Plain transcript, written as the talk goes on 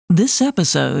This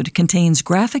episode contains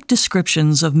graphic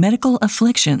descriptions of medical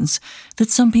afflictions that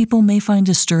some people may find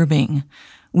disturbing.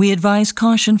 We advise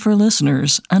caution for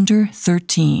listeners under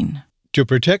 13. To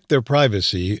protect their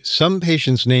privacy, some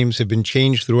patients' names have been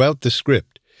changed throughout the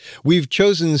script. We've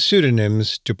chosen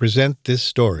pseudonyms to present this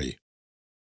story.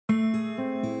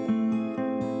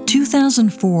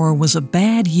 2004 was a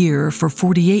bad year for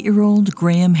 48-year-old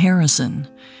Graham Harrison.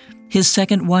 His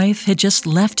second wife had just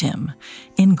left him,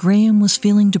 and Graham was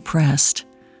feeling depressed.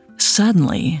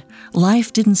 Suddenly,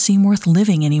 life didn't seem worth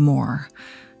living anymore.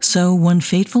 So one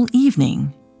fateful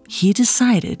evening, he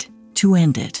decided to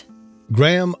end it.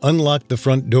 Graham unlocked the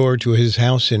front door to his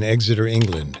house in Exeter,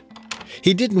 England.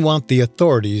 He didn't want the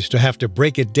authorities to have to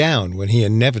break it down when he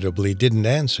inevitably didn't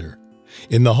answer.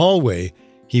 In the hallway,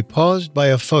 he paused by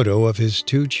a photo of his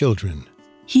 2 children.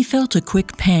 He felt a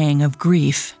quick pang of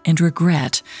grief and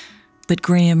regret, but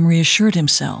Graham reassured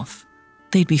himself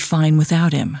they'd be fine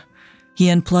without him. He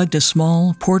unplugged a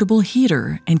small, portable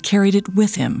heater and carried it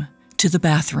with him to the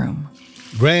bathroom.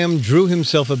 Graham drew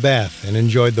himself a bath and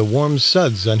enjoyed the warm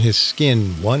suds on his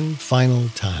skin one final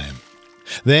time.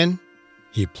 Then,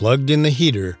 he plugged in the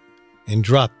heater and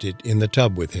dropped it in the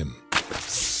tub with him.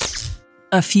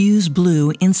 A fuse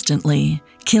blew instantly,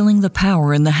 killing the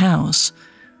power in the house.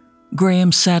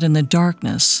 Graham sat in the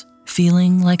darkness,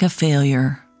 feeling like a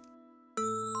failure.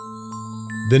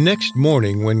 The next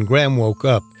morning, when Graham woke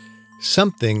up,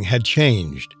 something had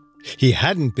changed. He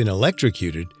hadn't been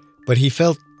electrocuted, but he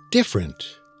felt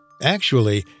different.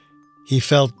 Actually, he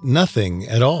felt nothing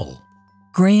at all.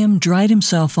 Graham dried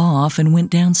himself off and went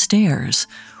downstairs,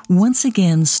 once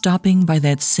again stopping by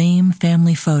that same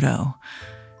family photo.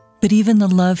 But even the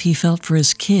love he felt for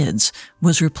his kids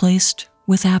was replaced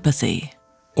with apathy.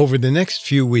 Over the next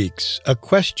few weeks, a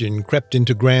question crept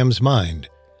into Graham's mind.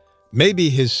 Maybe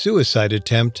his suicide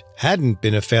attempt hadn't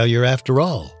been a failure after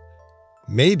all.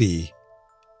 Maybe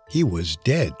he was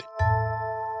dead.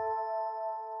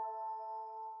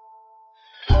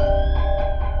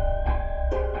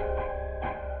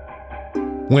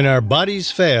 When our bodies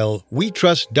fail, we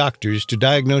trust doctors to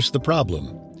diagnose the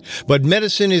problem. But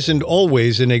medicine isn't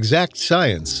always an exact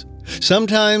science.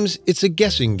 Sometimes it's a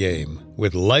guessing game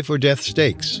with life or death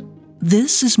stakes.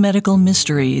 This is Medical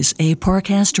Mysteries, a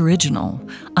Parcast original.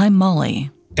 I'm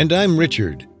Molly. And I'm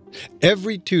Richard.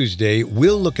 Every Tuesday,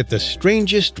 we'll look at the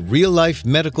strangest real-life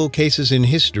medical cases in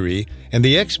history and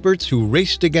the experts who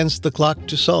raced against the clock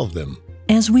to solve them.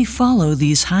 As we follow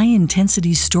these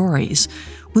high-intensity stories,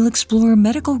 we'll explore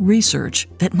medical research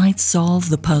that might solve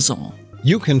the puzzle.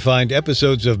 You can find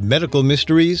episodes of Medical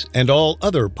Mysteries and all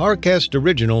other Parcast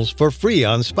originals for free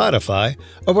on Spotify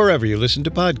or wherever you listen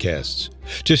to podcasts.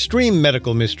 To stream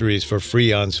Medical Mysteries for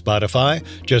free on Spotify,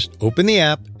 just open the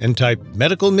app and type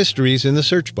Medical Mysteries in the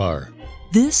search bar.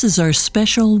 This is our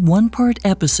special one-part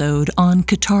episode on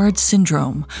Cotard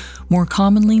syndrome, more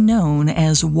commonly known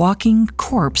as walking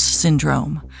corpse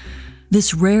syndrome.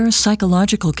 This rare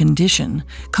psychological condition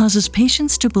causes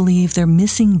patients to believe they're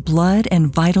missing blood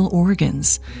and vital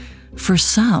organs. For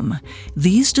some,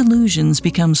 these delusions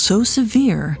become so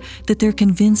severe that they're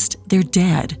convinced they're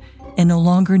dead and no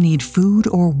longer need food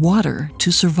or water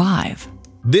to survive.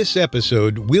 This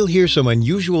episode, we'll hear some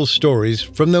unusual stories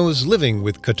from those living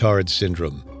with Cotard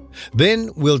syndrome.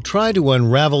 Then we'll try to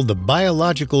unravel the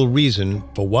biological reason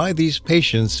for why these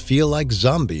patients feel like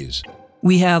zombies.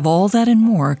 We have all that and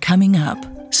more coming up.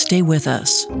 Stay with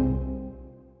us.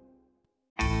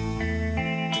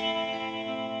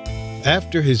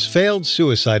 After his failed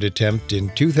suicide attempt in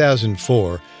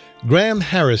 2004, Graham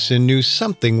Harrison knew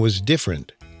something was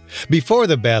different. Before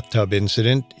the bathtub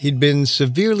incident, he'd been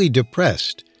severely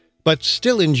depressed, but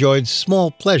still enjoyed small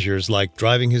pleasures like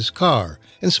driving his car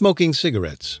and smoking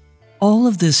cigarettes. All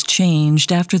of this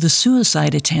changed after the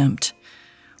suicide attempt.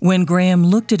 When Graham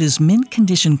looked at his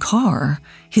mint-condition car,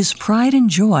 his pride and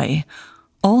joy,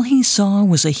 all he saw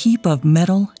was a heap of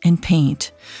metal and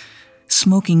paint.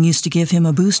 Smoking used to give him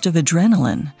a boost of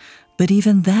adrenaline, but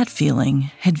even that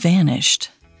feeling had vanished.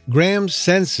 Graham's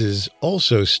senses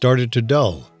also started to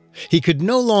dull. He could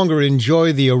no longer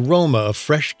enjoy the aroma of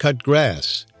fresh-cut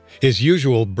grass. His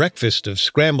usual breakfast of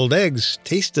scrambled eggs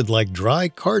tasted like dry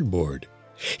cardboard.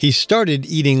 He started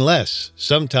eating less,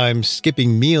 sometimes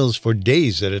skipping meals for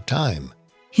days at a time.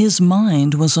 His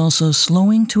mind was also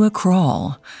slowing to a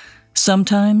crawl.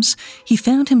 Sometimes he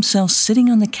found himself sitting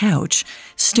on the couch,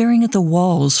 staring at the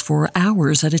walls for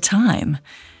hours at a time.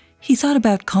 He thought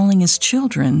about calling his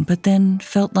children, but then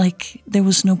felt like there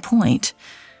was no point.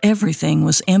 Everything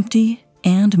was empty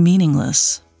and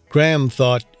meaningless. Graham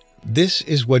thought, this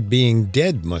is what being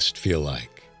dead must feel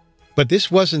like. But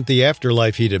this wasn't the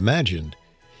afterlife he'd imagined.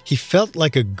 He felt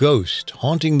like a ghost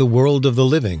haunting the world of the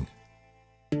living.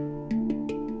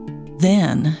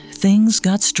 Then, things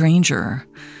got stranger.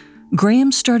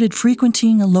 Graham started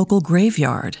frequenting a local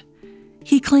graveyard.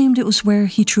 He claimed it was where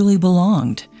he truly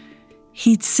belonged.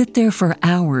 He'd sit there for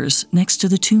hours next to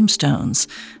the tombstones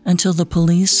until the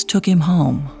police took him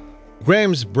home.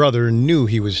 Graham's brother knew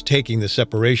he was taking the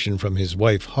separation from his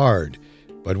wife hard,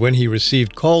 but when he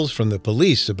received calls from the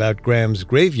police about Graham's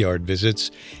graveyard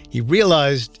visits, he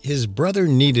realized his brother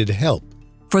needed help.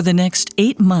 For the next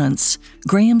 8 months,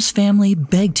 Graham's family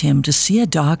begged him to see a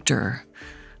doctor.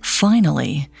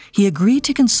 Finally, he agreed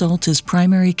to consult his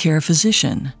primary care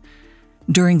physician.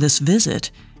 During this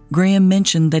visit, Graham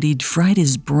mentioned that he'd fried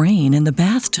his brain in the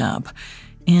bathtub,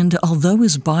 and although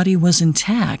his body was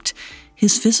intact,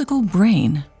 his physical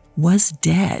brain was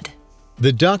dead.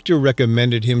 The doctor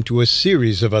recommended him to a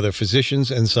series of other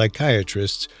physicians and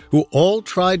psychiatrists who all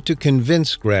tried to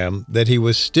convince Graham that he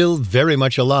was still very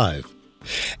much alive.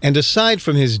 And aside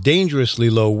from his dangerously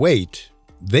low weight,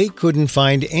 they couldn't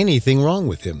find anything wrong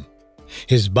with him.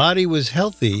 His body was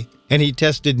healthy, and he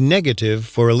tested negative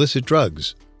for illicit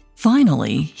drugs.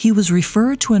 Finally, he was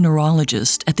referred to a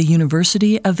neurologist at the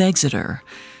University of Exeter.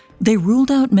 They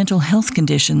ruled out mental health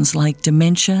conditions like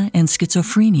dementia and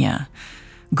schizophrenia.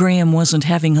 Graham wasn't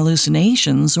having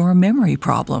hallucinations or memory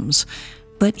problems,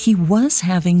 but he was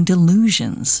having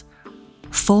delusions.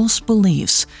 False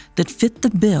beliefs that fit the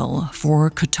bill for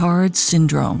Cotard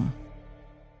syndrome.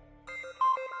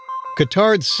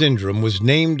 Cotard syndrome was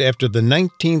named after the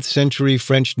 19th century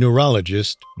French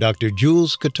neurologist Dr.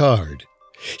 Jules Cotard.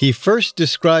 He first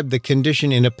described the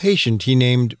condition in a patient he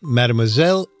named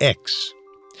Mademoiselle X.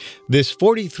 This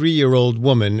 43-year-old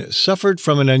woman suffered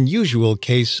from an unusual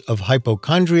case of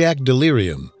hypochondriac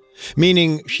delirium,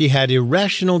 meaning she had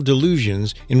irrational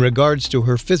delusions in regards to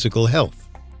her physical health.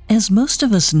 As most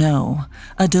of us know,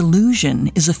 a delusion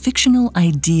is a fictional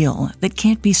ideal that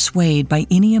can't be swayed by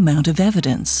any amount of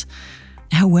evidence.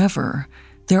 However,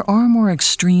 there are more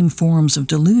extreme forms of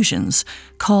delusions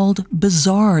called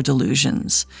bizarre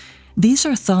delusions. These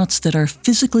are thoughts that are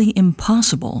physically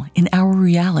impossible in our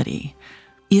reality.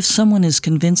 If someone is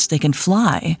convinced they can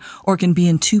fly or can be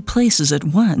in 2 places at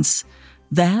once,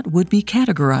 that would be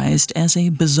categorized as a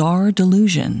bizarre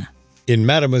delusion. In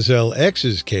Mademoiselle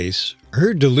X's case,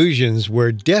 her delusions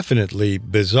were definitely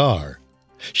bizarre.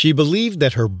 She believed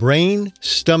that her brain,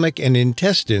 stomach, and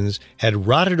intestines had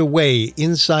rotted away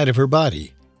inside of her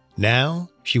body. Now,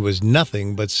 she was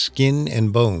nothing but skin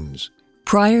and bones.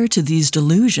 Prior to these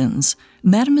delusions,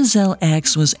 Mademoiselle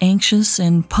X was anxious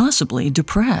and possibly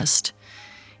depressed.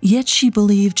 Yet she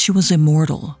believed she was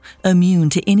immortal, immune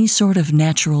to any sort of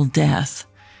natural death.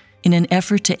 In an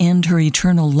effort to end her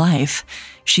eternal life,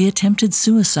 she attempted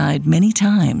suicide many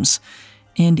times,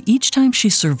 and each time she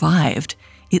survived,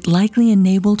 it likely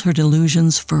enabled her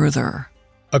delusions further.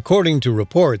 According to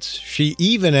reports, she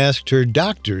even asked her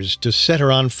doctors to set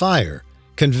her on fire,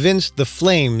 convinced the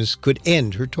flames could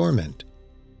end her torment.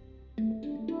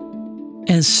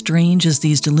 As strange as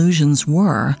these delusions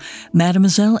were,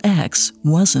 Mademoiselle X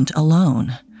wasn't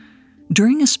alone.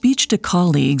 During a speech to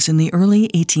colleagues in the early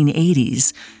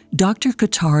 1880s, Dr.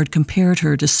 Cotard compared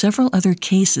her to several other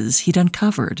cases he'd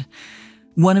uncovered.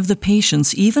 One of the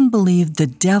patients even believed the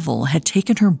devil had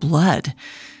taken her blood.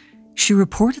 She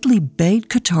reportedly begged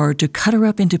Cotard to cut her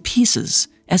up into pieces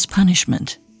as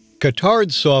punishment.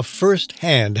 Cotard saw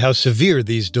firsthand how severe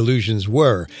these delusions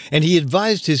were, and he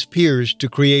advised his peers to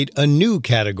create a new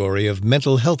category of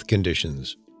mental health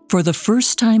conditions. For the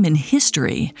first time in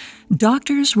history,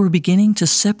 doctors were beginning to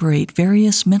separate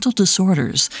various mental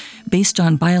disorders based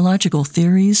on biological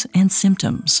theories and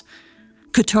symptoms.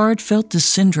 Cotard felt this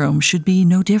syndrome should be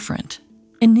no different.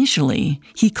 Initially,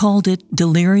 he called it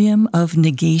delirium of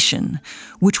negation,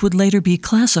 which would later be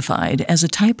classified as a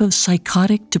type of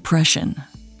psychotic depression.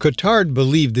 Cotard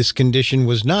believed this condition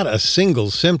was not a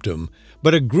single symptom,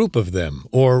 but a group of them,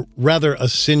 or rather a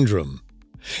syndrome.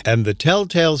 And the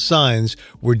telltale signs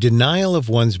were denial of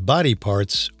one's body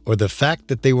parts or the fact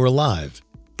that they were alive.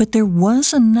 But there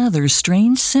was another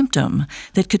strange symptom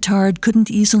that Cotard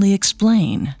couldn't easily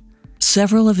explain.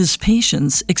 Several of his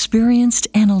patients experienced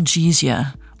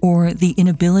analgesia, or the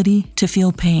inability to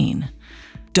feel pain.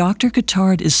 Dr.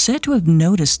 Cotard is said to have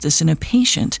noticed this in a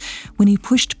patient when he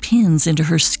pushed pins into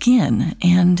her skin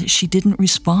and she didn't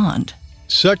respond.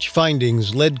 Such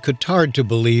findings led Cotard to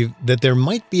believe that there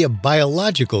might be a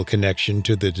biological connection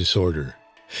to the disorder,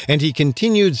 and he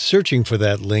continued searching for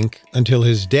that link until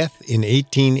his death in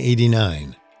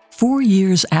 1889. 4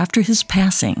 years after his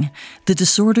passing, the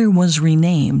disorder was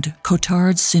renamed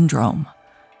Cotard syndrome.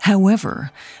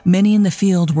 However, many in the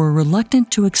field were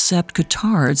reluctant to accept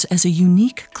Cotard's as a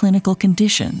unique clinical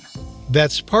condition.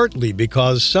 That's partly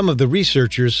because some of the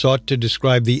researchers sought to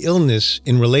describe the illness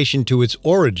in relation to its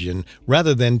origin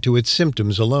rather than to its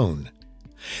symptoms alone.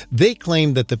 They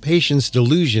claimed that the patient's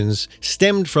delusions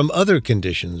stemmed from other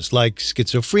conditions like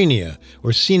schizophrenia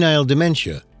or senile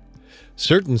dementia.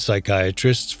 Certain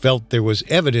psychiatrists felt there was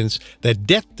evidence that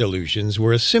death delusions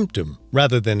were a symptom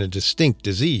rather than a distinct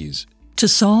disease. To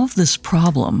solve this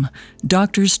problem,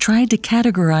 doctors tried to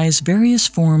categorize various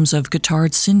forms of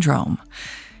Cotard syndrome,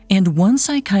 and one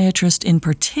psychiatrist in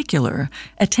particular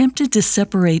attempted to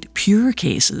separate pure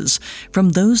cases from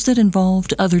those that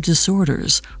involved other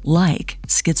disorders, like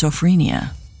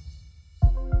schizophrenia.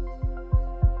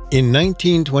 In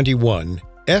 1921,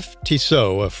 F.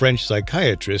 Tissot, a French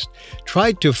psychiatrist,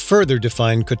 tried to further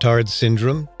define Cotard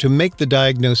syndrome to make the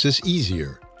diagnosis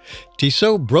easier.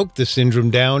 Tissot broke the syndrome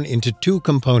down into two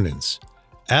components,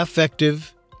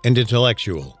 affective and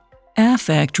intellectual.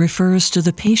 Affect refers to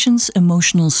the patient's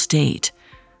emotional state.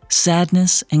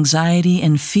 Sadness, anxiety,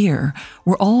 and fear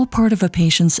were all part of a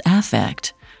patient's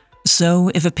affect. So,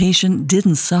 if a patient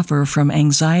didn't suffer from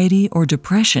anxiety or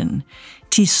depression,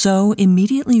 Tissot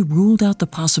immediately ruled out the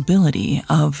possibility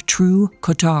of true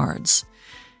Cotards.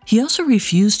 He also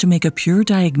refused to make a pure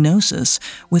diagnosis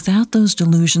without those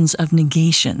delusions of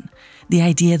negation, the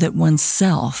idea that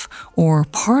oneself, or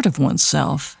part of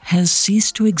oneself, has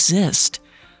ceased to exist.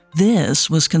 This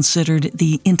was considered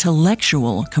the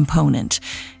intellectual component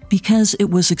because it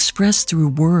was expressed through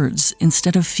words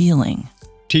instead of feeling.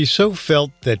 Tissot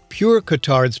felt that pure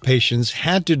Cotard's patients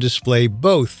had to display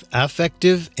both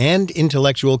affective and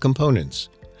intellectual components.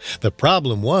 The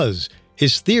problem was,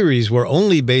 his theories were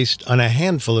only based on a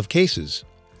handful of cases.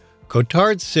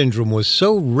 Cotard's syndrome was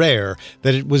so rare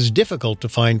that it was difficult to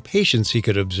find patients he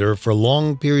could observe for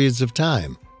long periods of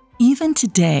time. Even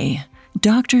today,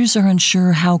 doctors are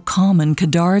unsure how common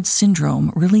Cotard's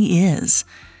syndrome really is.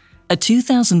 A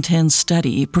 2010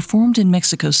 study performed in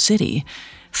Mexico City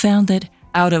found that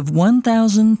out of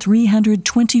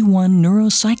 1,321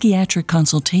 neuropsychiatric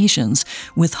consultations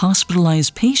with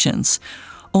hospitalized patients,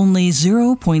 only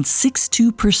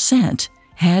 0.62%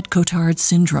 had Cotard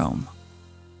syndrome.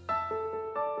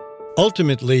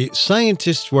 Ultimately,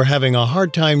 scientists were having a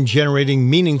hard time generating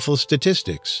meaningful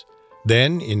statistics.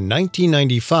 Then, in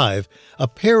 1995, a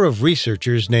pair of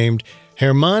researchers named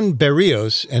Germán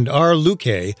Berríos and R.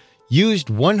 Luque used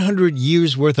 100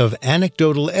 years' worth of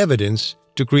anecdotal evidence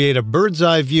to create a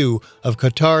bird's-eye view of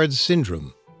Cotard's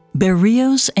syndrome.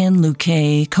 Berríos and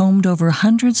Luque combed over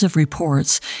hundreds of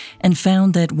reports and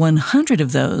found that 100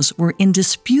 of those were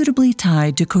indisputably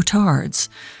tied to Cotard's.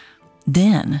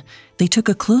 Then, they took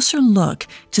a closer look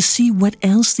to see what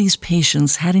else these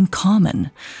patients had in common,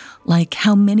 like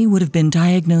how many would have been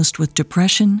diagnosed with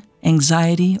depression,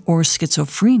 anxiety, or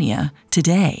schizophrenia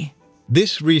today.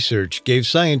 This research gave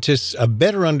scientists a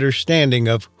better understanding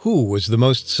of who was the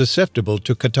most susceptible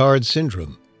to Cotard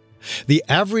syndrome. The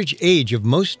average age of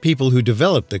most people who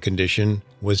developed the condition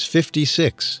was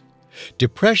 56.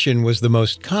 Depression was the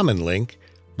most common link,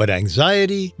 but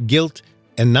anxiety, guilt,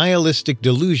 and nihilistic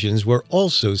delusions were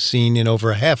also seen in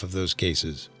over half of those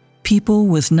cases. People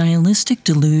with nihilistic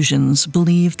delusions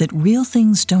believe that real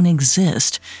things don't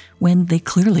exist when they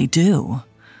clearly do.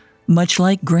 Much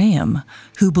like Graham,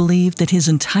 who believed that his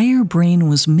entire brain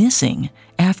was missing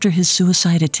after his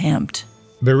suicide attempt.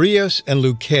 Berríos and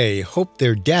Luque hoped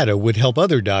their data would help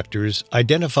other doctors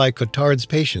identify Cotard's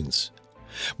patients.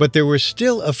 But there were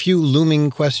still a few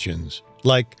looming questions,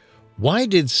 like why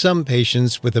did some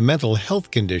patients with a mental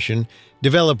health condition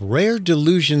develop rare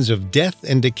delusions of death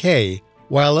and decay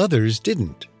while others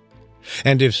didn't?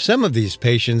 And if some of these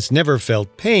patients never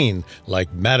felt pain,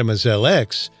 like Mademoiselle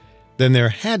X, then there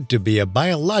had to be a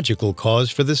biological cause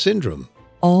for the syndrome.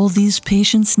 All these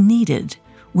patients needed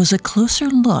was a closer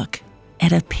look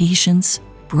at a patient's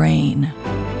brain.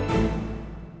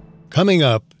 Coming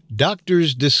up,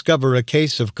 doctors discover a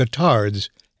case of Cotard's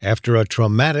after a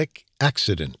traumatic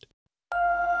accident.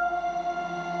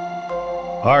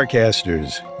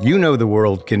 Parcasters, you know the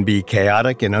world can be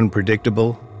chaotic and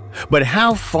unpredictable, but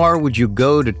how far would you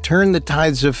go to turn the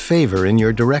tides of favor in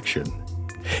your direction?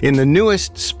 In the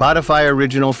newest Spotify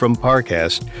original from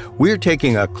Parcast, we're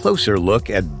taking a closer look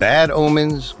at bad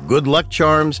omens, good luck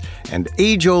charms, and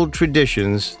age-old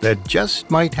traditions that just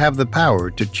might have the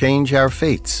power to change our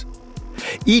fates.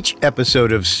 Each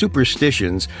episode of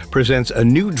Superstitions presents a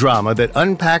new drama that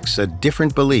unpacks a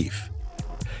different belief.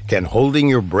 Can holding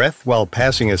your breath while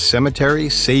passing a cemetery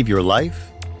save your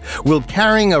life? Will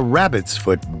carrying a rabbit's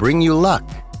foot bring you luck?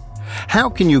 How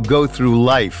can you go through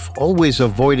life always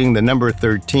avoiding the number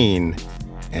 13?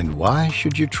 And why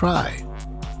should you try?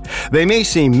 They may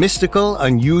seem mystical,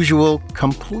 unusual,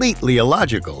 completely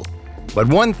illogical, but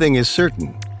one thing is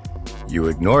certain: you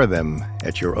ignore them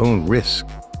at your own risk.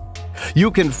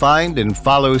 You can find and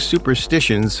follow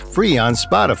Superstitions free on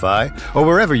Spotify or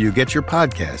wherever you get your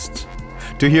podcasts.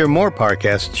 To hear more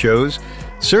Parcast shows,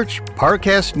 search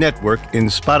Parcast Network in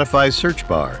Spotify's search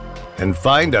bar and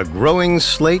find a growing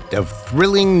slate of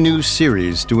thrilling new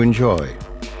series to enjoy.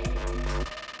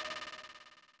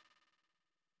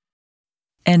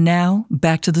 And now,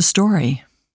 back to the story.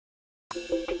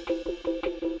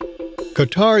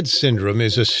 Cotard syndrome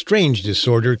is a strange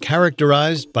disorder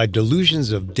characterized by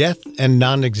delusions of death and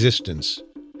non-existence.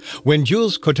 When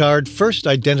Jules Cotard first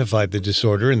identified the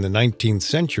disorder in the 19th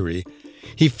century,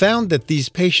 he found that these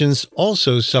patients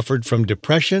also suffered from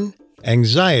depression,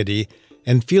 anxiety,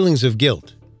 and feelings of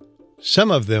guilt.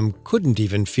 Some of them couldn't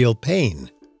even feel pain.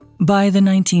 By the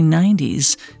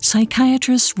 1990s,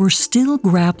 psychiatrists were still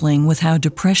grappling with how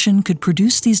depression could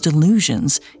produce these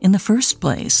delusions in the first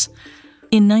place.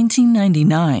 In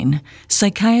 1999,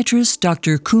 psychiatrist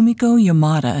Dr. Kumiko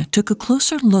Yamada took a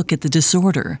closer look at the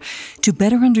disorder to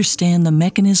better understand the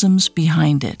mechanisms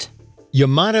behind it.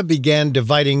 Yamada began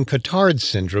dividing Cotard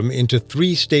syndrome into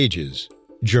 3 stages: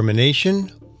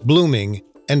 germination, blooming,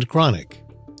 and chronic.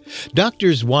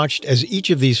 Doctors watched as each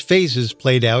of these phases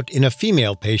played out in a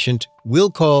female patient we'll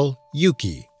call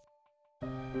Yuki.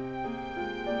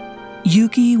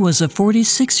 Yuki was a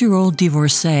 46-year-old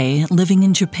divorcee living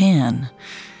in Japan.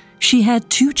 She had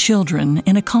 2 children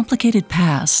and a complicated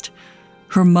past.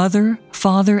 Her mother,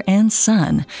 father, and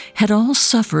son had all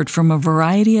suffered from a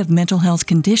variety of mental health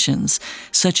conditions,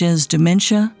 such as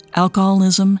dementia,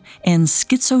 alcoholism, and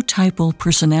schizotypal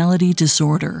personality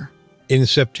disorder. In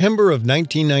September of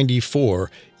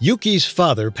 1994, Yuki's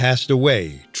father passed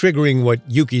away, triggering what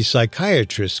Yuki's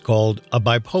psychiatrist called a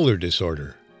bipolar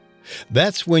disorder.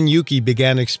 That's when Yuki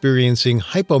began experiencing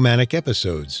hypomanic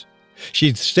episodes.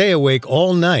 She'd stay awake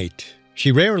all night.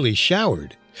 She rarely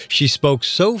showered. She spoke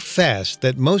so fast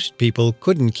that most people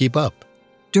couldn't keep up.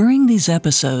 During these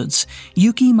episodes,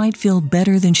 Yuki might feel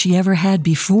better than she ever had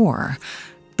before,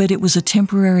 but it was a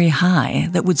temporary high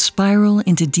that would spiral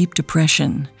into deep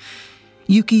depression.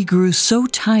 Yuki grew so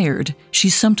tired she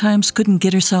sometimes couldn't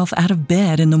get herself out of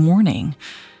bed in the morning.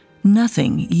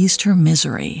 Nothing eased her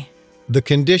misery. The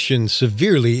condition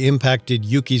severely impacted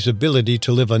Yuki's ability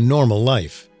to live a normal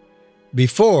life.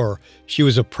 Before, she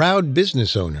was a proud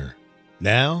business owner.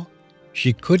 Now,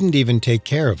 she couldn't even take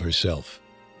care of herself.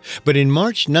 But in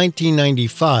March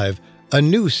 1995, a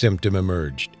new symptom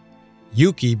emerged.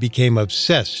 Yuki became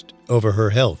obsessed over her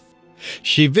health.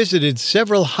 She visited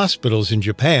several hospitals in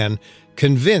Japan,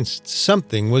 convinced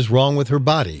something was wrong with her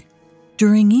body.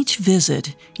 During each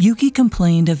visit, Yuki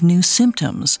complained of new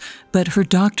symptoms, but her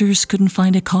doctors couldn't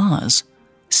find a cause.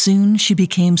 Soon she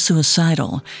became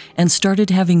suicidal and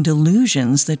started having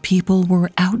delusions that people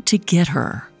were out to get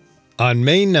her. On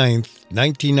May 9,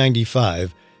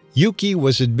 1995, Yuki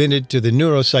was admitted to the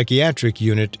neuropsychiatric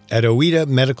unit at Oita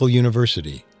Medical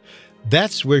University.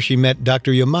 That's where she met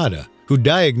Dr. Yamada, who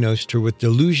diagnosed her with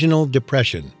delusional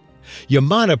depression.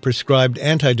 Yamada prescribed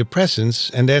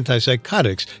antidepressants and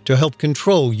antipsychotics to help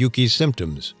control Yuki's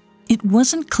symptoms. It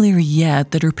wasn't clear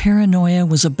yet that her paranoia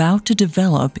was about to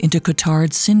develop into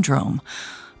Cotard syndrome,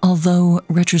 although,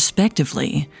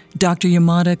 retrospectively, Dr.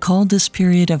 Yamada called this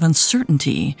period of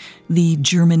uncertainty the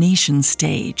germination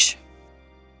stage.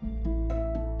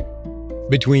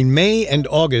 Between May and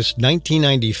August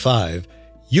 1995,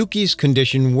 Yuki's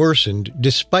condition worsened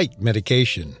despite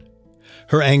medication.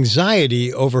 Her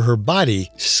anxiety over her body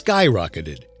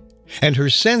skyrocketed, and her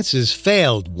senses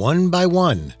failed one by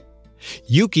one.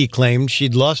 Yuki claimed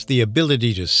she'd lost the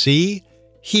ability to see,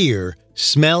 hear,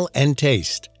 smell, and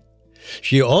taste.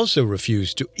 She also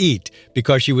refused to eat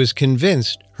because she was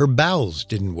convinced her bowels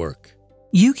didn't work.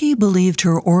 Yuki believed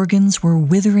her organs were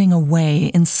withering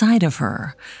away inside of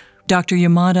her. Dr.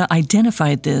 Yamada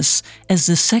identified this as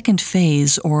the second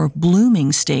phase or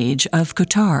blooming stage of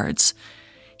Cotard's.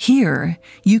 Here,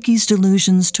 Yuki's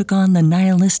delusions took on the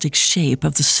nihilistic shape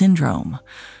of the syndrome.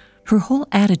 Her whole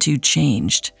attitude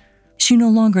changed. She no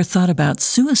longer thought about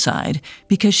suicide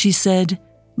because she said,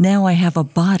 "Now I have a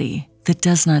body that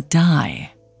does not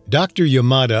die." Dr.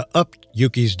 Yamada upped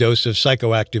Yuki's dose of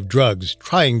psychoactive drugs,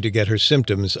 trying to get her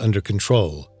symptoms under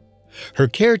control. Her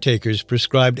caretakers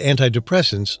prescribed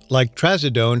antidepressants like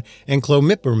trazodone and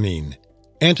clomipramine,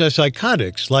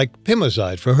 antipsychotics like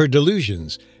pimozide for her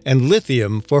delusions, and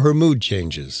lithium for her mood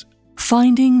changes.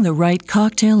 Finding the right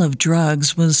cocktail of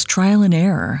drugs was trial and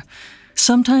error.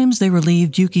 Sometimes they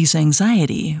relieved Yuki's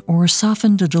anxiety or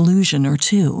softened a delusion or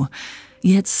two,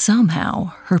 yet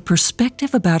somehow her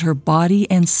perspective about her body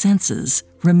and senses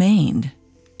remained.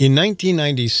 In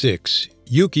 1996,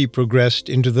 Yuki progressed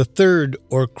into the third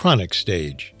or chronic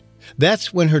stage.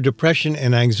 That's when her depression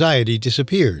and anxiety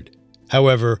disappeared.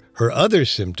 However, her other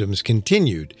symptoms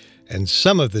continued, and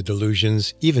some of the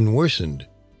delusions even worsened.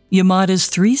 Yamada's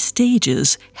 3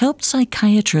 stages helped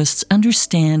psychiatrists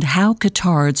understand how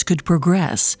Cotards could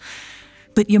progress,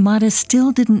 but Yamada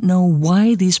still didn't know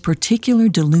why these particular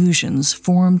delusions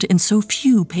formed in so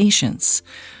few patients.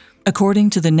 According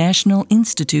to the National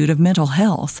Institute of Mental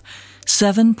Health,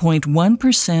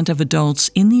 7.1% of adults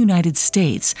in the United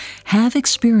States have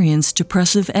experienced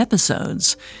depressive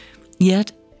episodes.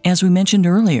 Yet, as we mentioned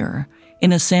earlier,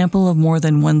 in a sample of more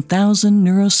than 1,000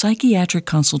 neuropsychiatric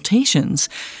consultations,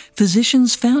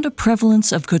 physicians found a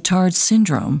prevalence of Cotard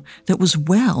syndrome that was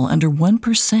well under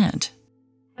 1%.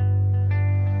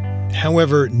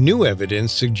 However, new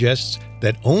evidence suggests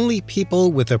that only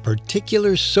people with a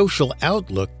particular social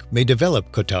outlook may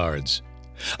develop Cotards.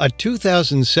 A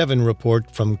 2007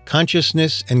 report from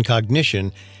Consciousness and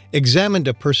Cognition examined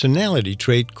a personality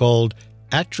trait called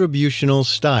attributional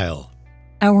style.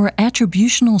 Our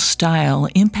attributional style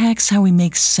impacts how we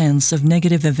make sense of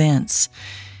negative events.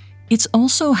 It's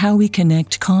also how we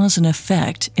connect cause and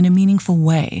effect in a meaningful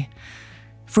way.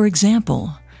 For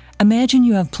example, imagine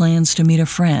you have plans to meet a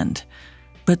friend,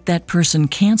 but that person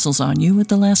cancels on you at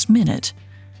the last minute.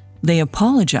 They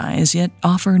apologize yet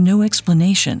offer no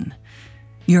explanation.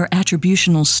 Your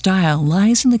attributional style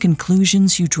lies in the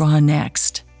conclusions you draw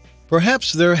next.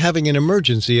 Perhaps they're having an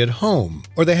emergency at home,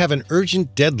 or they have an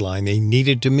urgent deadline they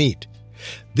needed to meet.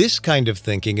 This kind of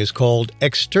thinking is called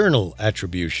external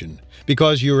attribution,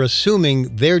 because you're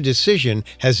assuming their decision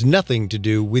has nothing to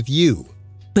do with you.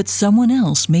 But someone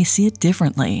else may see it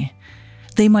differently.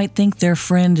 They might think their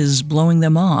friend is blowing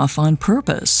them off on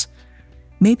purpose.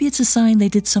 Maybe it's a sign they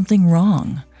did something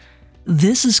wrong.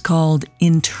 This is called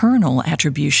internal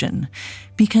attribution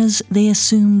because they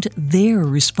assumed they're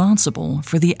responsible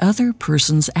for the other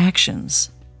person's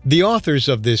actions. The authors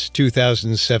of this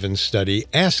 2007 study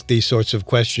asked these sorts of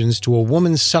questions to a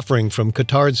woman suffering from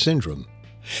Cotard syndrome.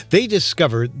 They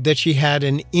discovered that she had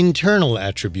an internal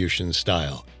attribution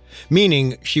style,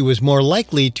 meaning she was more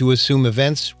likely to assume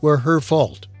events were her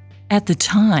fault. At the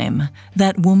time,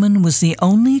 that woman was the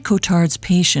only Cotard's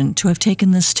patient to have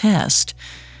taken this test.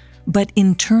 But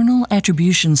internal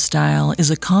attribution style is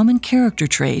a common character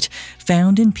trait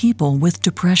found in people with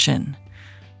depression.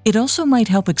 It also might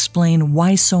help explain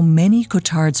why so many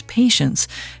Cotard's patients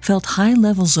felt high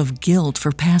levels of guilt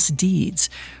for past deeds,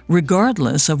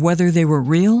 regardless of whether they were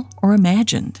real or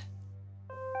imagined.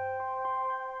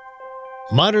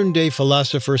 Modern-day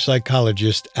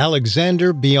philosopher-psychologist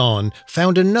Alexander Bion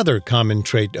found another common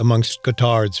trait amongst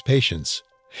Cotard's patients.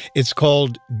 It's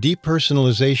called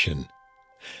depersonalization.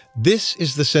 This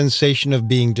is the sensation of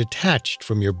being detached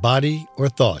from your body or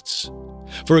thoughts.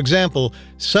 For example,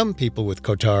 some people with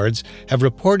Cotards have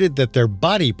reported that their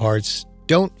body parts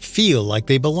don't feel like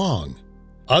they belong.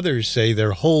 Others say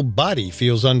their whole body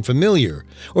feels unfamiliar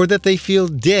or that they feel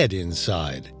dead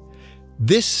inside.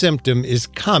 This symptom is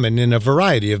common in a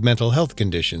variety of mental health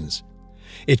conditions.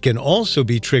 It can also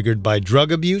be triggered by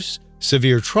drug abuse,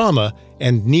 severe trauma,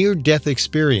 and near-death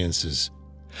experiences.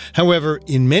 However,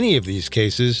 in many of these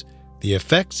cases, the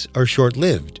effects are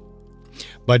short-lived.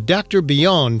 But Dr.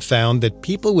 Bion found that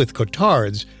people with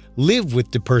Cotards live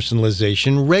with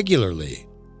depersonalization regularly.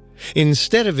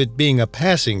 Instead of it being a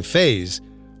passing phase,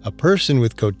 a person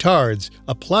with Cotards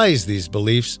applies these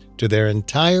beliefs to their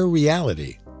entire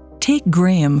reality. Take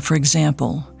Graham, for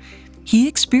example. He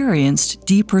experienced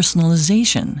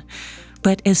depersonalization,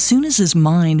 but as soon as his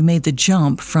mind made the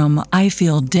jump from "I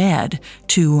feel dead"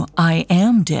 to "I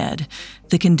am dead,"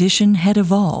 the condition had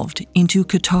evolved into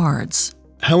Cotards.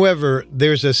 However,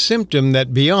 there's a symptom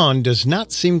that Bion does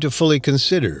not seem to fully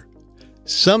consider.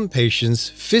 Some patients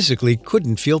physically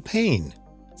couldn't feel pain.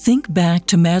 Think back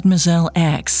to Mademoiselle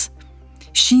X.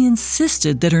 She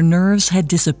insisted that her nerves had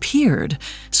disappeared,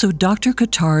 so Dr.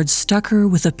 Cotard stuck her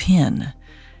with a pin.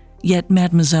 Yet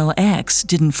Mademoiselle X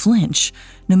didn't flinch,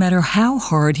 no matter how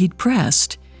hard he'd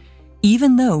pressed.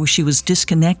 Even though she was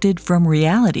disconnected from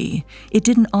reality, it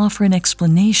didn't offer an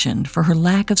explanation for her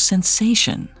lack of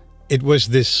sensation. It was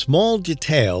this small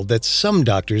detail that some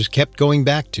doctors kept going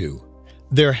back to.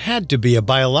 There had to be a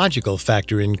biological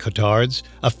factor in Cotards,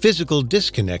 a physical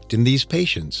disconnect in these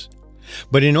patients.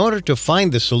 But in order to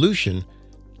find the solution,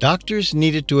 doctors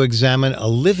needed to examine a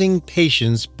living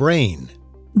patient's brain.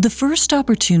 The first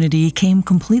opportunity came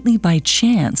completely by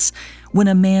chance when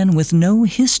a man with no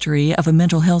history of a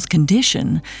mental health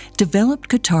condition developed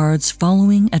Cotard's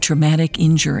following a traumatic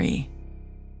injury.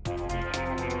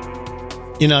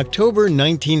 In October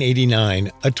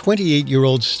 1989, a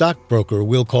 28-year-old stockbroker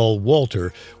we'll call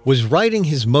Walter was riding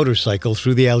his motorcycle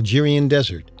through the Algerian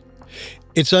desert.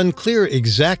 It's unclear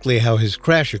exactly how his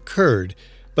crash occurred,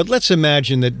 but let's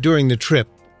imagine that during the trip,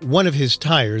 one of his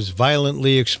tires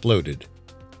violently exploded.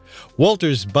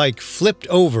 Walter's bike flipped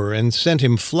over and sent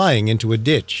him flying into a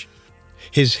ditch.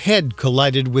 His head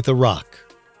collided with a rock.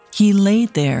 He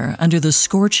laid there under the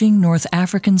scorching North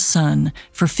African sun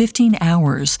for 15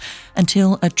 hours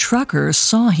until a trucker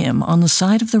saw him on the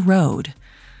side of the road.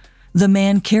 The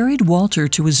man carried Walter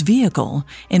to his vehicle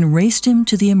and raced him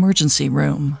to the emergency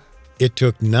room. It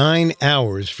took 9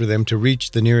 hours for them to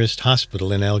reach the nearest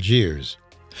hospital in Algiers.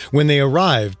 When they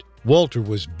arrived, Walter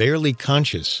was barely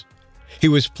conscious. He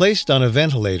was placed on a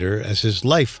ventilator as his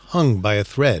life hung by a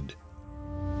thread.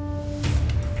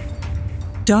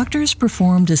 Doctors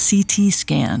performed a CT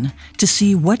scan to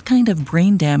see what kind of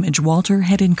brain damage Walter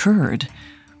had incurred.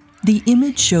 The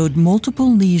image showed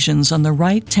multiple lesions on the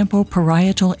right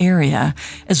tempoparietal area,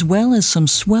 as well as some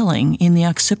swelling in the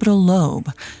occipital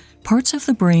lobe, parts of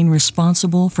the brain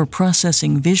responsible for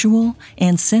processing visual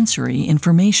and sensory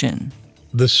information.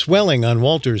 The swelling on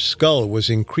Walter's skull was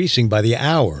increasing by the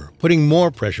hour, putting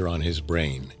more pressure on his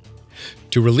brain.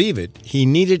 To relieve it, he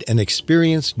needed an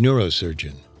experienced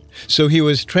neurosurgeon. So he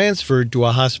was transferred to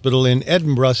a hospital in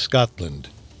Edinburgh, Scotland.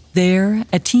 There,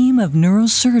 a team of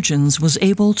neurosurgeons was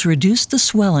able to reduce the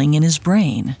swelling in his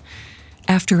brain.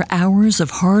 After hours of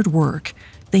hard work,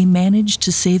 they managed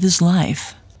to save his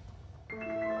life.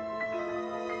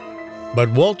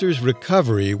 But Walter's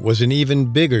recovery was an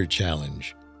even bigger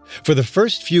challenge. For the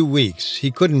first few weeks,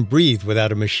 he couldn't breathe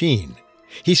without a machine.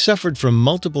 He suffered from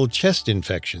multiple chest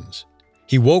infections.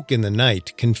 He woke in the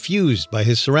night, confused by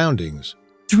his surroundings.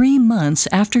 3 months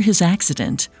after his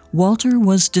accident, Walter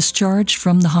was discharged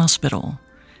from the hospital.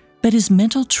 But his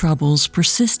mental troubles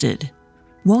persisted.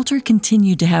 Walter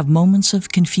continued to have moments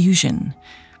of confusion.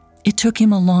 It took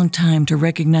him a long time to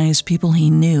recognize people he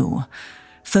knew.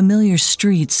 Familiar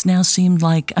streets now seemed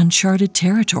like uncharted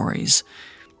territories.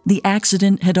 The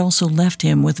accident had also left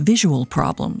him with visual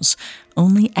problems,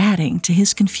 only adding to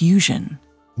his confusion.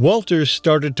 Walter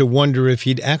started to wonder if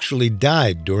he'd actually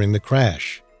died during the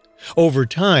crash. Over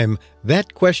time,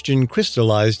 that question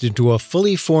crystallized into a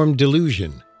fully formed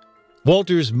delusion.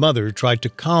 Walter's mother tried to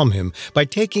calm him by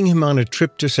taking him on a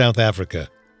trip to South Africa.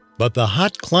 But the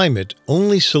hot climate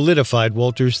only solidified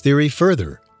Walter's theory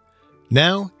further.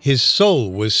 Now his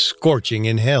soul was scorching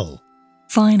in hell.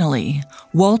 Finally,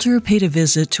 Walter paid a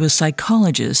visit to a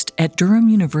psychologist at Durham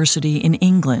University in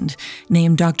England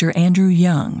named Dr. Andrew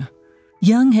Young.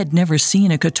 Young had never seen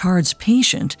a Cotard's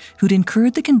patient who'd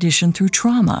incurred the condition through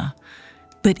trauma.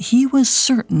 But he was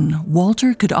certain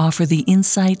Walter could offer the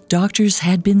insight doctors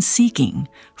had been seeking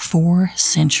for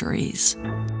centuries.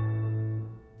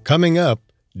 Coming up,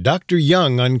 Dr.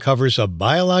 Young uncovers a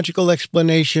biological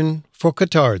explanation for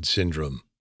Cotard syndrome.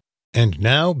 And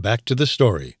now back to the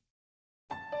story.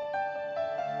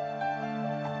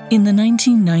 In the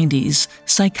 1990s,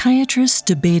 psychiatrists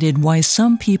debated why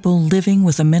some people living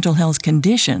with a mental health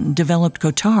condition developed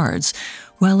Cotard's,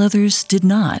 while others did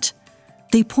not.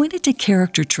 They pointed to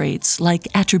character traits like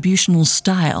attributional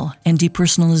style and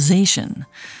depersonalization.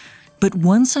 But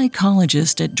one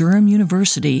psychologist at Durham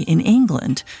University in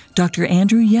England, Dr.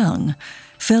 Andrew Young,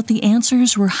 felt the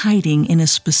answers were hiding in a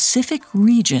specific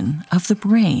region of the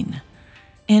brain.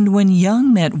 And when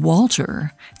Young met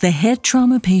Walter, the head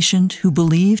trauma patient who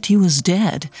believed he was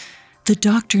dead, the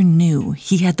doctor knew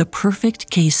he had the perfect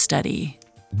case study.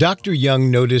 Dr. Young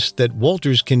noticed that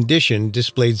Walter's condition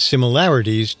displayed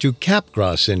similarities to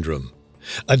Capgras syndrome,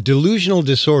 a delusional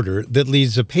disorder that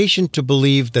leads a patient to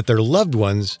believe that their loved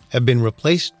ones have been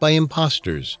replaced by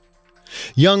imposters.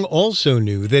 Young also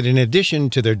knew that in addition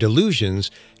to their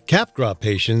delusions, Capgras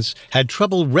patients had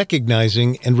trouble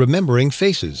recognizing and remembering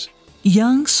faces.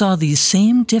 Young saw these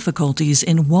same difficulties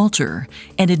in Walter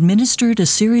and administered a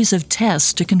series of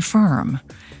tests to confirm.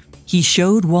 He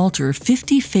showed Walter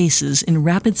 50 faces in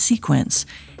rapid sequence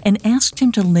and asked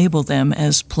him to label them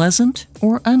as pleasant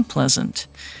or unpleasant.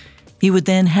 He would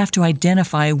then have to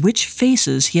identify which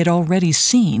faces he had already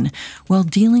seen while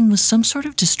dealing with some sort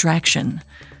of distraction.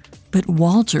 But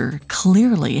Walter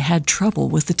clearly had trouble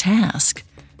with the task.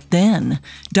 Then,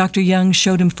 Dr. Young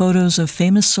showed him photos of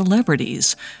famous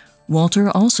celebrities. Walter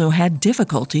also had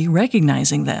difficulty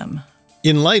recognizing them.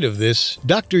 In light of this,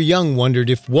 Dr. Young wondered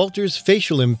if Walter's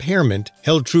facial impairment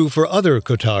held true for other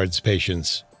Cotard's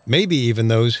patients. maybe even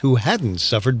those who hadn't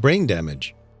suffered brain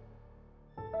damage.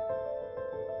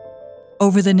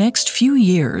 Over the next few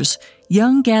years,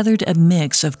 Young gathered a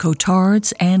mix of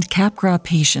Cotard's and Capgras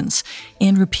patients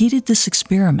and repeated this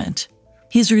experiment.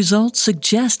 His results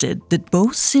suggested that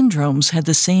both syndromes had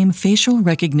the same facial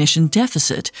recognition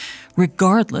deficit,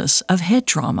 regardless of head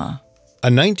trauma. A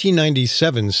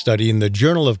 1997 study in the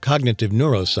Journal of Cognitive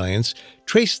Neuroscience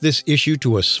traced this issue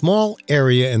to a small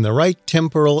area in the right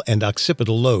temporal and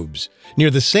occipital lobes,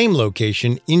 near the same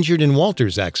location injured in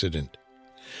Walter's accident.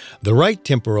 The right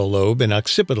temporal lobe and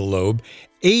occipital lobe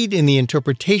aid in the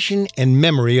interpretation and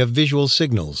memory of visual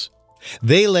signals.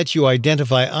 They let you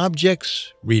identify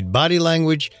objects, read body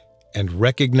language, and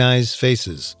recognize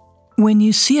faces. When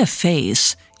you see a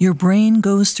face, your brain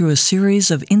goes through a series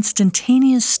of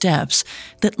instantaneous steps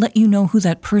that let you know who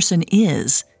that person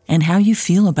is and how you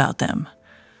feel about them.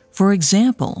 For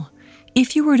example,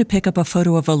 if you were to pick up a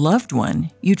photo of a loved one,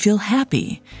 you'd feel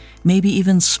happy, maybe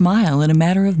even smile in a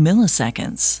matter of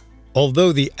milliseconds.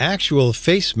 Although the actual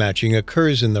face matching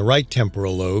occurs in the right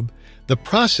temporal lobe, the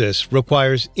process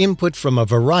requires input from a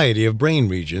variety of brain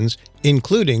regions,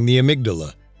 including the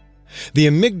amygdala. The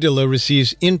amygdala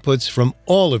receives inputs from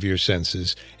all of your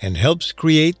senses and helps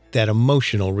create that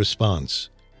emotional response.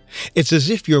 It's as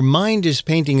if your mind is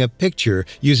painting a picture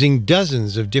using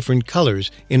dozens of different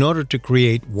colors in order to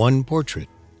create one portrait.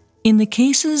 In the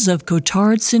cases of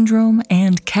Cotard syndrome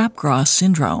and Capgras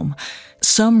syndrome,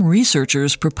 some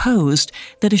researchers proposed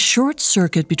that a short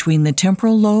circuit between the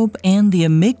temporal lobe and the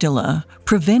amygdala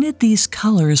prevented these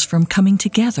colors from coming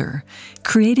together,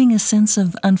 creating a sense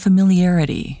of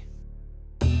unfamiliarity.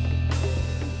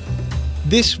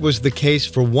 This was the case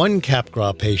for one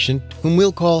Capgras patient whom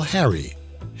we'll call Harry.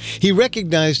 He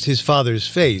recognized his father's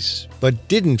face, but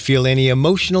didn't feel any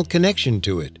emotional connection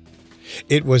to it.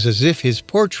 It was as if his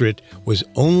portrait was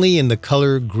only in the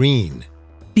color green.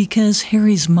 Because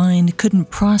Harry's mind couldn't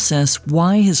process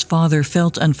why his father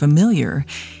felt unfamiliar,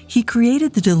 he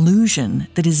created the delusion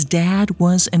that his dad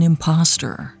was an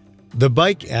imposter. The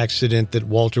bike accident that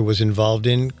Walter was involved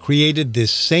in created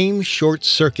this same short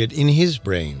circuit in his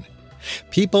brain.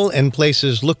 People and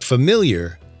places looked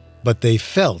familiar, but they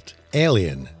felt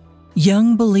alien.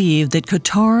 Young believed that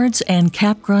Cotard's and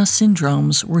Capgras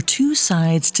syndromes were two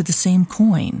sides to the same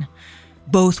coin.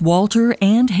 Both Walter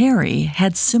and Harry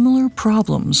had similar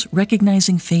problems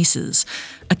recognizing faces,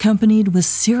 accompanied with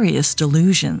serious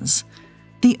delusions.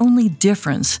 The only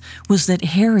difference was that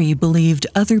Harry believed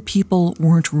other people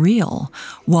weren't real,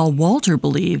 while Walter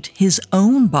believed his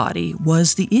own body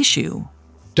was the issue.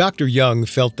 Dr. Young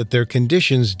felt that their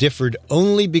conditions differed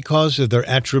only because of their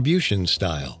attribution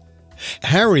style.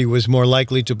 Harry was more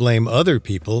likely to blame other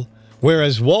people,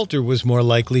 whereas Walter was more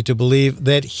likely to believe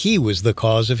that he was the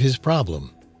cause of his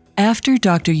problem. After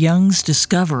Dr. Young's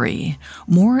discovery,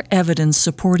 more evidence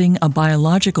supporting a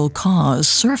biological cause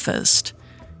surfaced.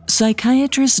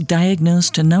 Psychiatrists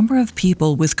diagnosed a number of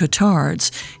people with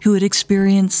Cotard's who had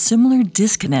experienced similar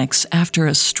disconnects after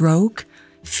a stroke,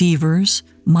 fevers,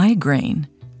 migraine,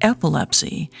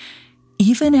 epilepsy,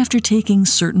 even after taking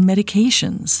certain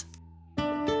medications.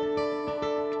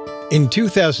 In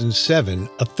 2007,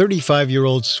 a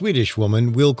 35-year-old Swedish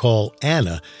woman we'll call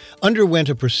Anna underwent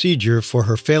a procedure for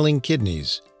her failing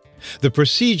kidneys. The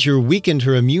procedure weakened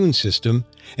her immune system,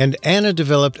 and Anna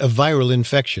developed a viral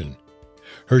infection.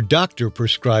 Her doctor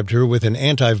prescribed her with an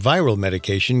antiviral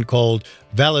medication called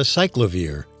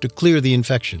valacyclovir to clear the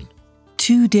infection.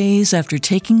 2 days after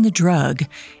taking the drug,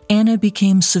 Anna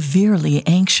became severely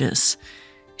anxious.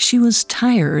 She was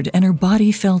tired and her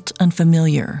body felt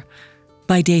unfamiliar.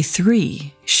 By day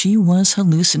 3, she was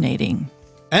hallucinating.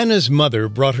 Anna's mother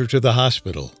brought her to the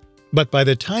hospital, but by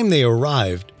the time they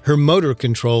arrived, her motor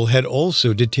control had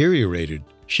also deteriorated.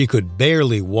 She could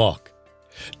barely walk.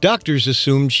 Doctors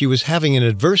assumed she was having an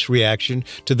adverse reaction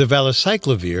to the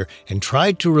valacyclovir and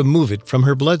tried to remove it from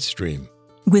her bloodstream.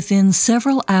 Within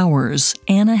several hours,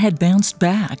 Anna had bounced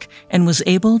back and was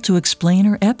able to explain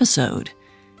her episode.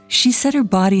 She said her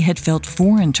body had felt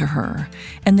foreign to her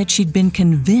and that she'd been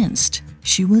convinced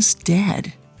she was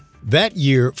dead. That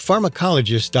year,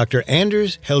 pharmacologist Dr.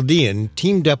 Anders Heldian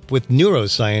teamed up with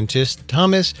neuroscientist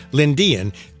Thomas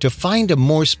Lindian to find a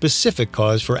more specific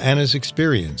cause for Anna's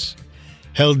experience.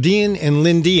 Heldian and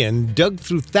Lindian dug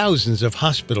through thousands of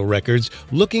hospital records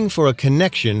looking for a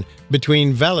connection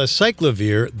between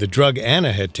valacyclovir, the drug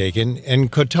Anna had taken,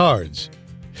 and Cotard's.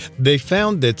 They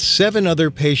found that 7 other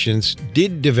patients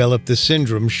did develop the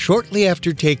syndrome shortly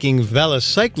after taking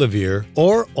valacyclovir,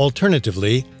 or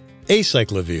alternatively,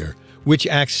 acyclovir, which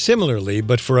acts similarly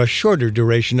but for a shorter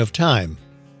duration of time.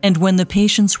 And when the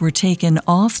patients were taken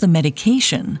off the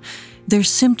medication, their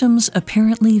symptoms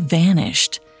apparently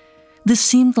vanished. This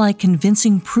seemed like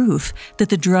convincing proof that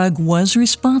the drug was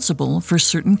responsible for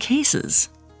certain cases.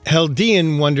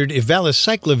 Haldian wondered if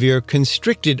valacyclovir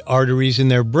constricted arteries in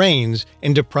their brains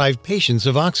and deprived patients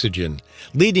of oxygen,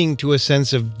 leading to a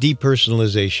sense of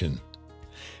depersonalization.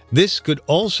 This could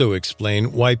also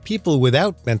explain why people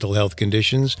without mental health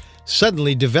conditions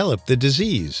suddenly develop the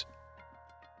disease.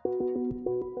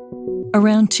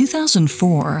 Around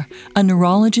 2004, a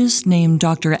neurologist named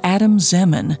Dr. Adam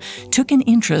Zeman took an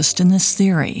interest in this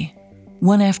theory.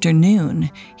 One afternoon,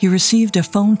 he received a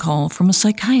phone call from a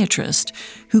psychiatrist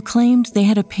who claimed they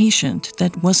had a patient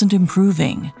that wasn't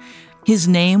improving. His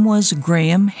name was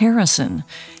Graham Harrison,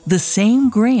 the same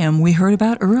Graham we heard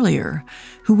about earlier,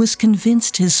 who was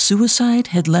convinced his suicide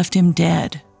had left him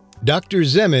dead. Dr.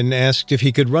 Zeman asked if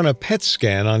he could run a PET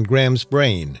scan on Graham's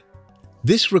brain.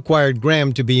 This required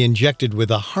Graham to be injected with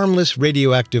a harmless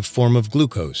radioactive form of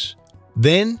glucose.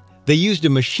 Then, they used a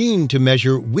machine to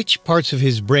measure which parts of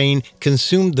his brain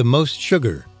consumed the most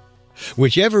sugar.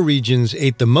 Whichever regions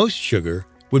ate the most sugar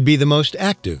would be the most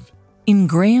active. In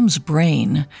Graham's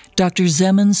brain, Dr.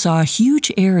 Zeman saw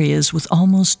huge areas with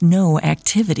almost no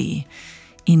activity,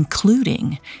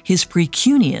 including his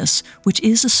precuneus, which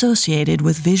is associated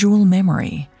with visual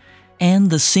memory,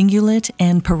 and the cingulate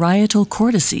and parietal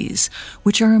cortices,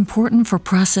 which are important for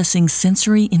processing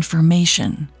sensory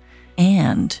information,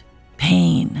 and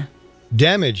pain.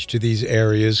 Damage to these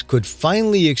areas could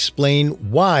finally explain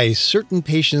why certain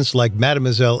patients like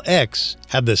Mademoiselle X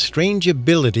had the strange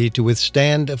ability to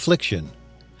withstand affliction.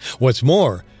 What's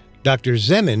more, Dr.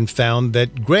 Zeman found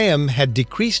that Graham had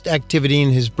decreased activity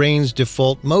in his brain's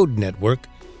default mode network,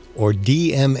 or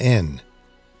DMN.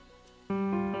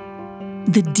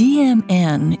 The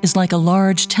DMN is like a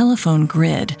large telephone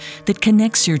grid that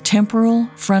connects your temporal,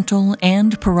 frontal,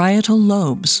 and parietal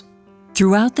lobes.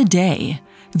 Throughout the day,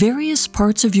 various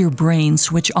parts of your brain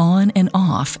switch on and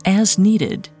off as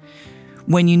needed.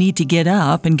 When you need to get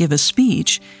up and give a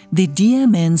speech, the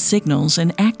DMN signals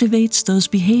and activates those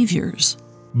behaviors.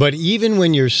 But even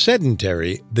when you're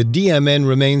sedentary, the DMN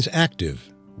remains active,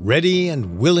 ready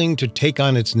and willing to take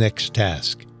on its next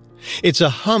task. It's a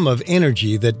hum of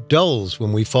energy that dulls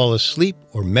when we fall asleep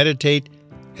or meditate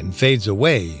and fades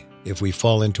away if we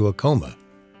fall into a coma.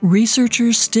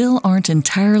 Researchers still aren't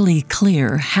entirely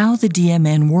clear how the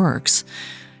DMN works,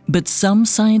 but some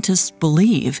scientists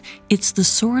believe it's the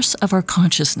source of our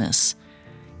consciousness.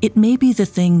 It may be the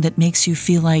thing that makes you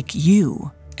feel like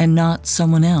you and not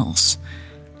someone else.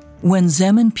 When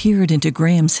Zeman peered into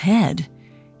Graham's head,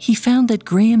 he found that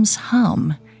Graham's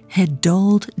hum had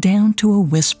dulled down to a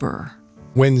whisper.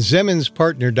 When Zeman's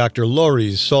partner, Dr.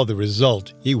 Lories, saw the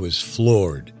result, he was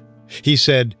floored. He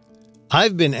said,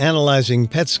 "I've been analyzing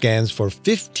PET scans for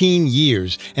 15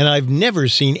 years, and I've never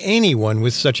seen anyone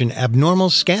with such an abnormal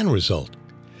scan result.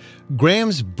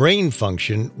 Graham's brain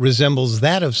function resembles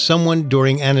that of someone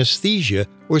during anesthesia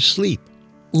or sleep."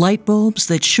 Light bulbs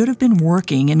that should have been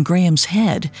working in Graham's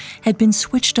head had been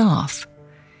switched off.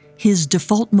 His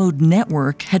default mode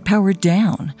network had powered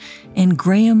down, and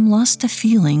Graham lost a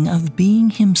feeling of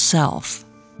being himself.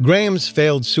 Graham's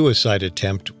failed suicide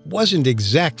attempt wasn't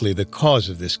exactly the cause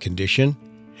of this condition.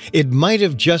 It might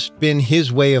have just been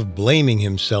his way of blaming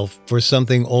himself for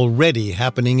something already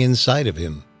happening inside of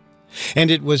him. And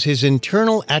it was his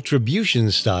internal attribution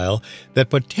style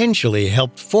that potentially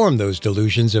helped form those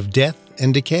delusions of death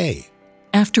and decay.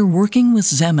 After working with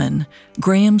Zeman,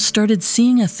 Graham started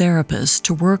seeing a therapist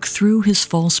to work through his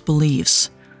false beliefs.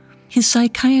 His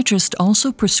psychiatrist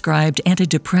also prescribed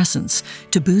antidepressants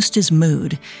to boost his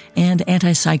mood and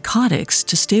antipsychotics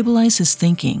to stabilize his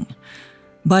thinking.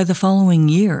 By the following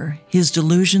year, his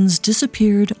delusions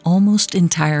disappeared almost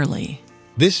entirely.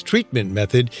 This treatment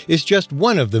method is just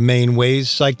one of the main ways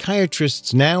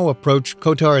psychiatrists now approach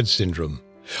Cotard syndrome,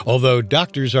 although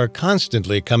doctors are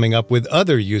constantly coming up with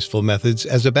other useful methods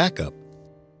as a backup.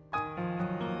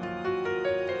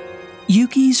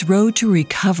 Yuki's road to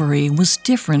recovery was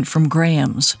different from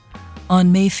Graham's.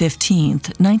 On May 15,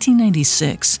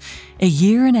 1996, a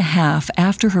year and a half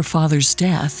after her father's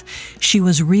death, she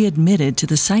was readmitted to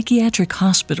the psychiatric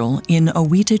hospital in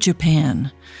Oita,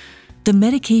 Japan. The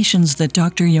medications that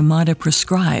Dr. Yamada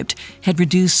prescribed had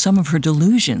reduced some of her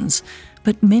delusions,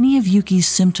 but many of Yuki's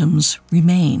symptoms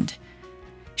remained.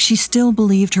 She still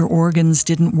believed her organs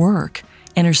didn't work,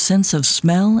 and her sense of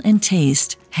smell and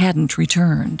taste hadn't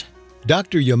returned.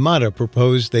 Dr. Yamada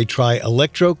proposed they try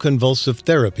electroconvulsive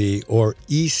therapy, or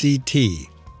ECT.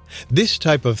 This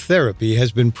type of therapy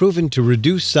has been proven to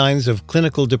reduce signs of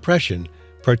clinical depression,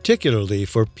 particularly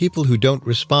for people who don't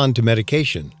respond to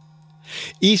medication.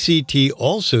 ECT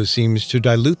also seems to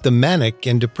dilute the manic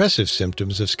and depressive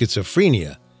symptoms of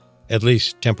schizophrenia, at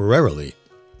least temporarily.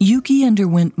 Yuki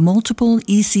underwent multiple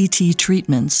ECT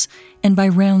treatments, and by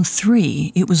round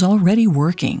 3, it was already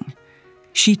working.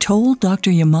 She told Dr.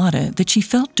 Yamada that she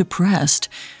felt depressed,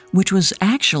 which was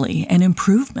actually an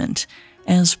improvement,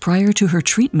 as prior to her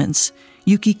treatments,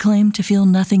 Yuki claimed to feel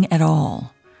nothing at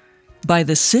all. By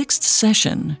the 6th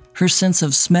session, her sense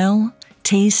of smell,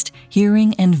 taste,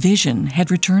 hearing, and vision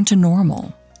had returned to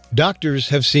normal. Doctors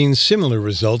have seen similar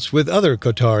results with other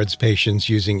Cotard's patients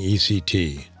using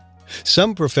ECT.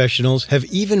 Some professionals have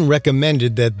even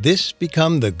recommended that this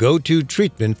become the go-to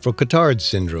treatment for Cotard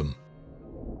syndrome.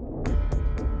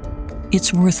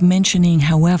 It's worth mentioning,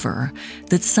 however,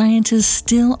 that scientists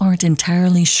still aren't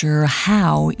entirely sure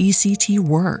how ECT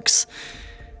works.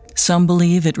 Some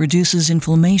believe it reduces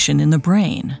inflammation in the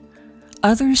brain.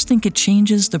 Others think it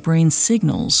changes the brain's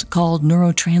signals called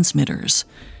neurotransmitters.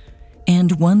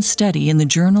 And one study in the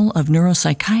Journal of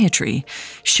Neuropsychiatry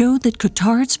showed that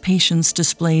Cotard's patients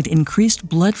displayed increased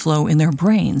blood flow in their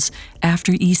brains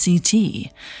after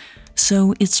ECT.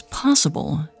 So it's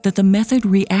possible that the method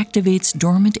reactivates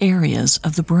dormant areas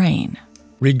of the brain.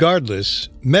 Regardless,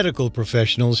 medical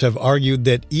professionals have argued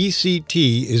that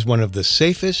ECT is one of the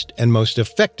safest and most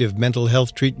effective mental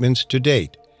health treatments to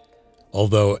date,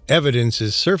 although evidence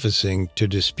is surfacing to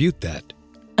dispute that.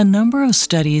 A number of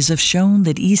studies have shown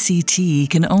that ECT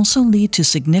can also lead to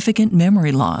significant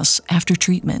memory loss after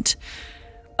treatment.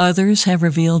 Others have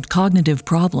revealed cognitive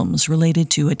problems related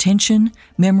to attention,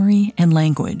 memory, and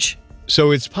language.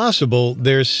 So it's possible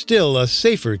there's still a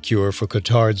safer cure for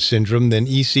Cotard syndrome than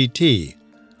ECT,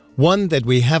 one that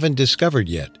we haven't discovered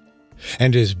yet.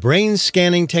 And as brain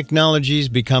scanning technologies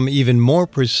become even more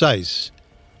precise,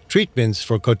 treatments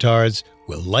for Cotard's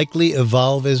will likely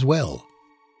evolve as well.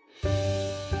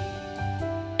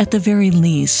 At the very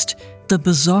least, the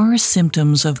bizarre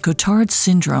symptoms of Cotard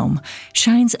syndrome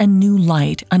shines a new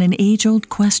light on an age-old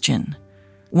question,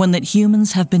 one that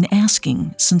humans have been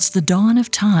asking since the dawn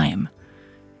of time.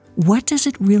 What does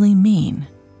it really mean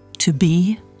to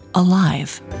be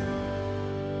alive?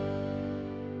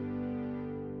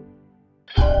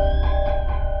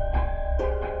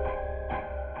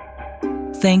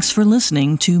 Thanks for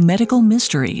listening to Medical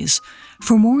Mysteries.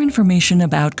 For more information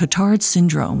about Cotard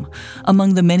syndrome,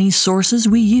 among the many sources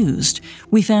we used,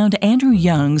 we found Andrew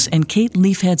Young's and Kate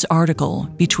Leafhead's article,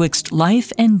 Betwixt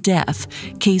Life and Death,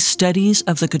 Case Studies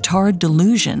of the Cotard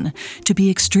Delusion, to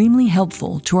be extremely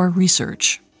helpful to our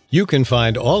research. You can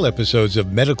find all episodes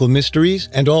of Medical Mysteries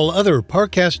and all other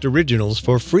Parcast originals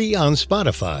for free on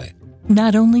Spotify.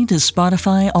 Not only does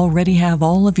Spotify already have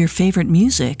all of your favorite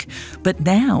music, but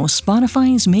now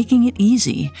Spotify is making it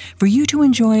easy for you to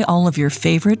enjoy all of your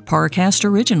favorite Parcast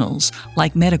originals,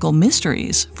 like Medical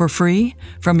Mysteries, for free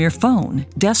from your phone,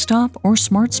 desktop, or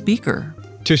smart speaker.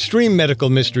 To stream Medical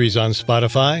Mysteries on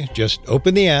Spotify, just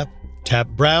open the app, tap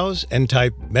Browse, and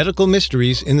type Medical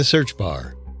Mysteries in the search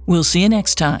bar. We'll see you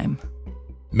next time.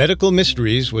 Medical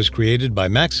Mysteries was created by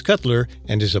Max Cutler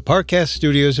and is a Parcast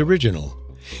Studios original.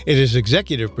 It is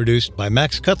executive produced by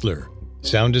Max Cutler,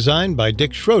 sound design by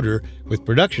Dick Schroeder, with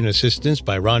production assistance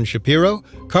by Ron Shapiro,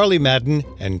 Carly Madden,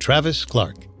 and Travis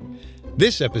Clark.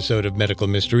 This episode of Medical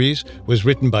Mysteries was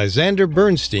written by Xander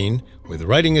Bernstein, with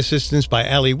writing assistance by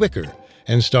Allie Wicker,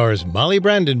 and stars Molly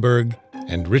Brandenburg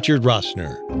and Richard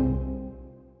Rossner.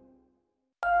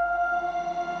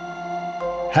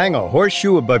 Hang a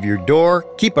horseshoe above your door,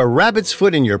 keep a rabbit's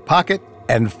foot in your pocket,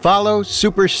 and follow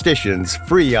Superstitions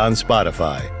free on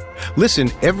Spotify.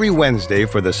 Listen every Wednesday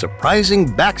for the surprising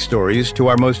backstories to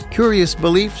our most curious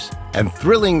beliefs and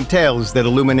thrilling tales that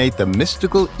illuminate the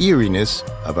mystical eeriness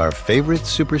of our favorite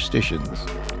superstitions.